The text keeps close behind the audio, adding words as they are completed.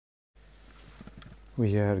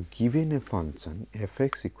We are given a function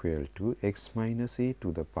f(x) equal to x minus a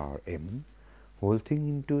to the power m whole thing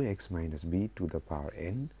into x minus b to the power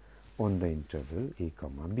n on the interval a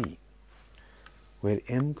comma b, where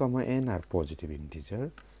m comma n are positive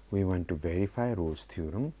integer. We want to verify Rolle's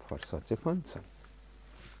theorem for such a function.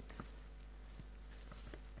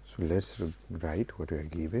 So let's write what we are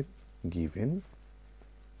given. Given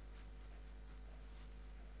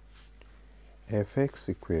f(x)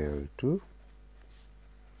 equal to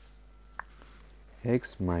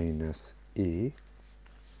x minus a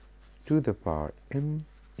to the power m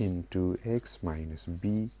into x minus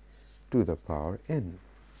b to the power n.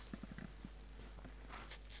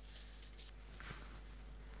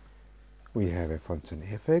 We have a function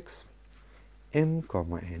f(x), m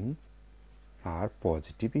comma n are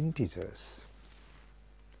positive integers.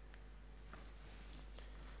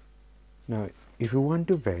 Now, if you want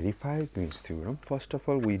to verify Green's theorem, first of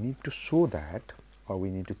all we need to show that, or we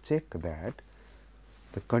need to check that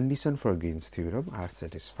the condition for Green's theorem are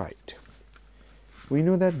satisfied. We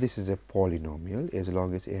know that this is a polynomial as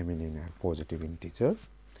long as m and n are positive integer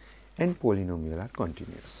and polynomial are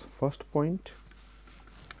continuous. First point,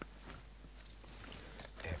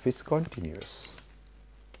 f is continuous.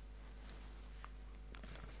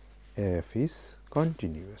 F is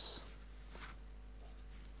continuous.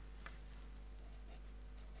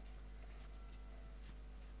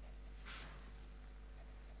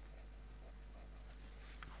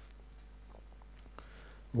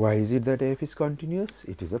 Why is it that f is continuous?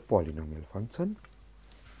 It is a polynomial function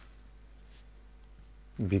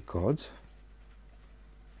because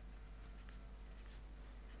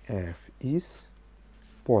f is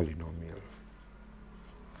polynomial.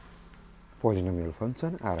 Polynomial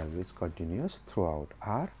function are always continuous throughout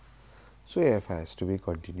R, so f has to be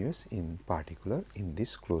continuous in particular in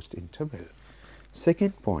this closed interval.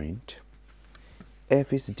 Second point,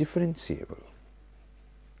 f is differentiable.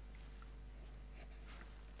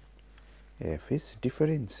 F is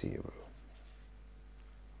differentiable.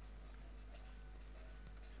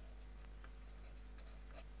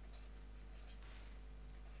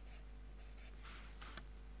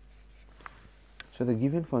 So the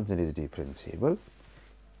given function is differentiable.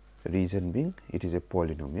 Reason being, it is a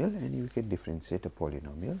polynomial and you can differentiate a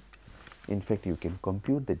polynomial. In fact, you can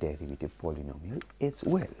compute the derivative polynomial as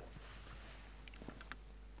well.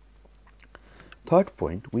 Third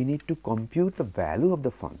point, we need to compute the value of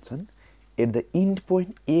the function at the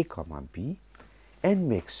endpoint a comma b and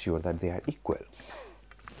make sure that they are equal.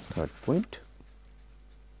 Third point,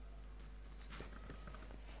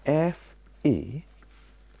 f a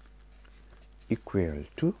equal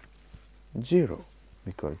to 0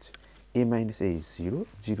 because a minus a is 0,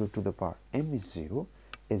 0 to the power m is 0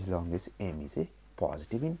 as long as m is a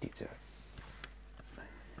positive integer.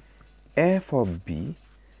 F of b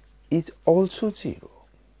is also 0.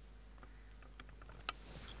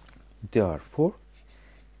 Therefore,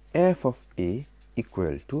 f of a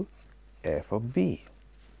equal to f of b.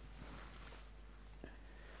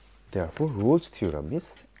 Therefore, Rolle's theorem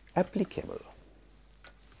is applicable.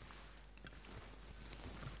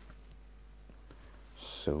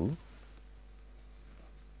 So,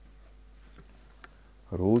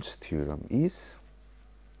 Rolle's theorem is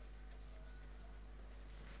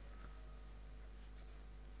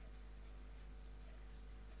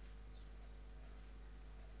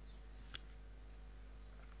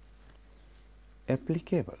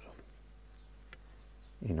applicable.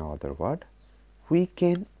 In other words, we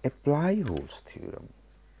can apply Rolle's theorem.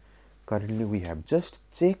 Currently, we have just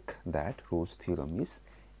checked that Rolle's theorem is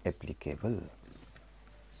applicable.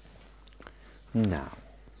 Now,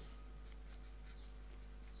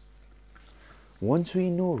 once we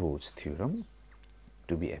know Rolle's theorem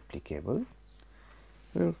to be applicable,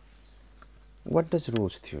 well, what does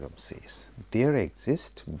Rolle's theorem says? There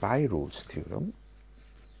exists by Rolle's theorem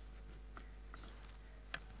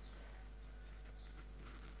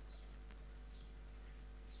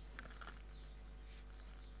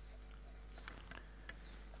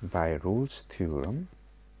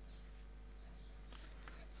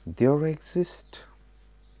there exists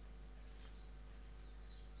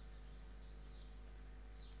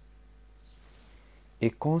a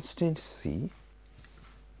constant c.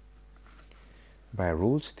 By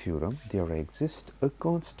Rolle's theorem, there exists a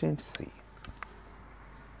constant c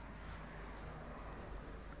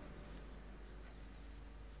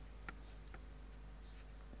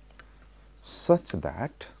such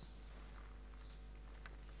that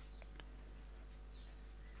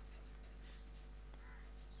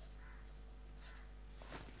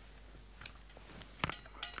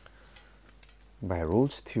by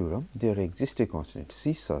Rolle's theorem, there exists a constant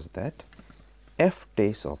c such that f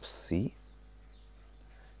dash of c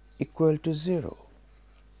equal to 0.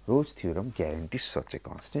 Rolle's theorem guarantees such a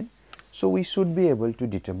constant. So, we should be able to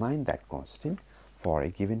determine that constant for a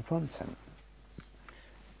given function.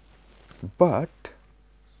 But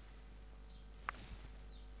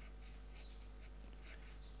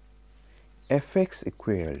fx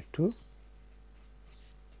equal to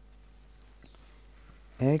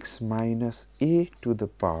x minus a to the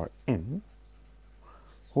power m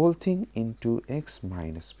whole thing into x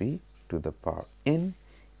minus b to the power n.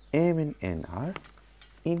 M and n are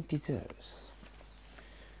integers.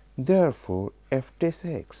 Therefore, f dash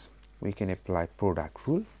x, we can apply product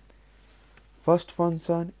rule. First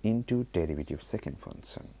function into derivative second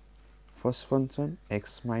function. First function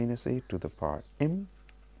x minus a to the power m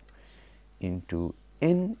into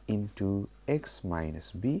n into x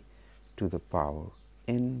minus b to the power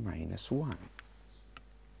n minus 1.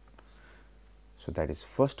 So, that is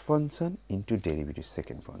first function into derivative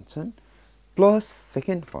second function plus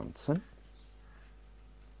second function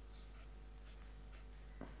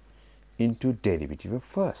into derivative of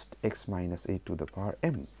first x minus a to the power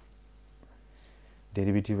m.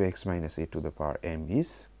 Derivative of x minus a to the power m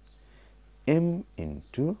is m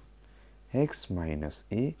into x minus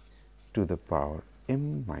a to the power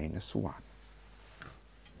m minus 1.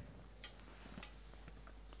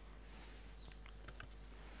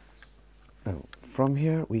 From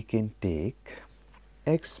here we can take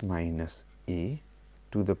x minus a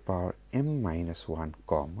to the power m minus 1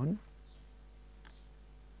 common,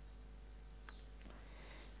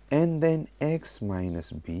 and then x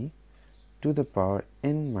minus b to the power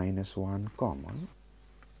n minus 1 common,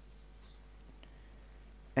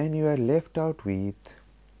 and you are left out with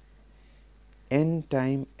n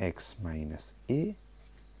times x minus a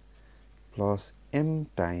plus m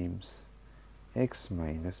times x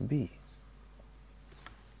minus b.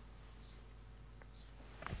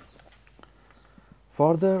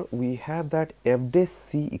 Further, we have that f dash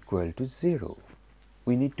c equal to 0.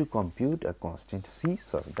 We need to compute a constant c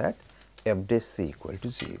such that f dash c equal to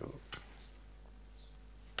 0.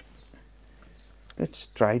 Let us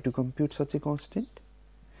try to compute such a constant.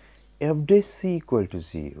 F dash c equal to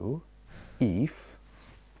 0 if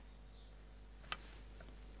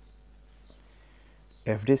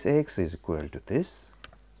f dash x is equal to this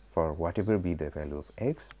for whatever be the value of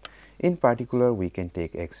x. In particular, we can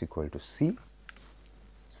take x equal to c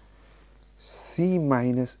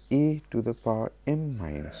minus a to the power m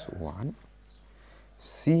minus 1,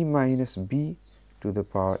 c minus b to the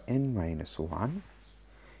power n minus 1,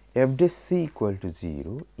 f dash c equal to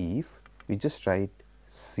 0 if we just write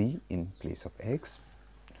c in place of x,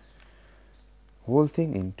 whole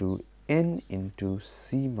thing into n into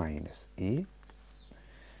c minus a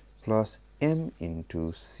plus m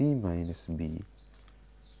into c minus b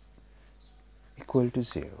equal to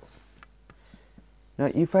 0. Now,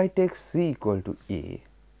 if I take c equal to a,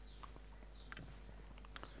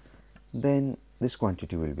 then this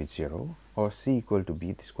quantity will be 0, or c equal to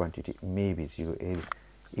b, this quantity may be 0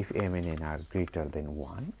 if m and n are greater than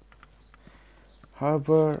 1.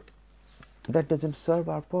 However, that does not serve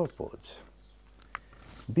our purpose,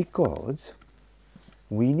 because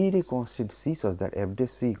we need a constant c such that f dash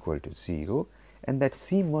c equal to 0, and that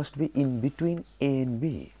c must be in between a and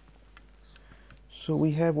b. So,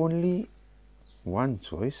 we have only one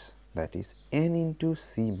choice, that is n into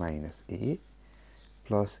c minus a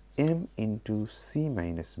plus m into c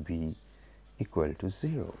minus b equal to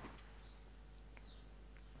 0.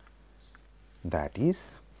 That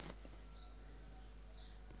is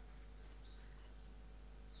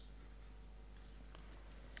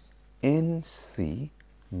nc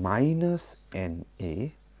minus na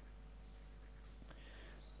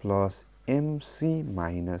plus mc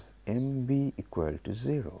minus mb equal to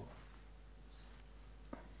 0.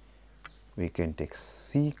 We can take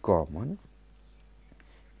c common,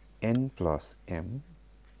 n plus m,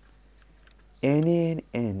 na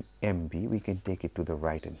and mb we can take it to the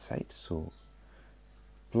right hand side. So,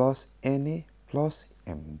 plus na plus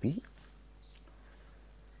mb.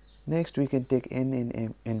 Next, we can take n and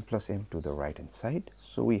m, n plus m to the right hand side.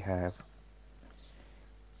 So, we have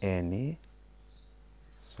na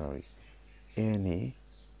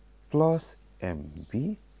plus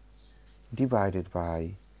mb divided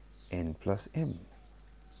by n plus m.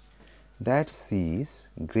 That c is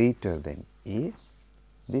greater than a,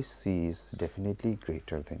 this c is definitely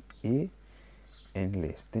greater than a and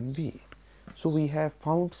less than b. So, we have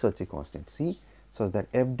found such a constant c such that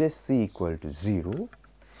f dash c equal to 0,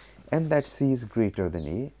 and that c is greater than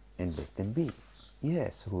a and less than b.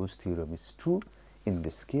 Yes, Rolle's theorem is true in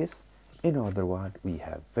this case. In other words, we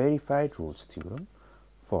have verified Rolle's theorem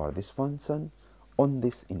for this function on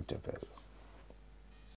this interval.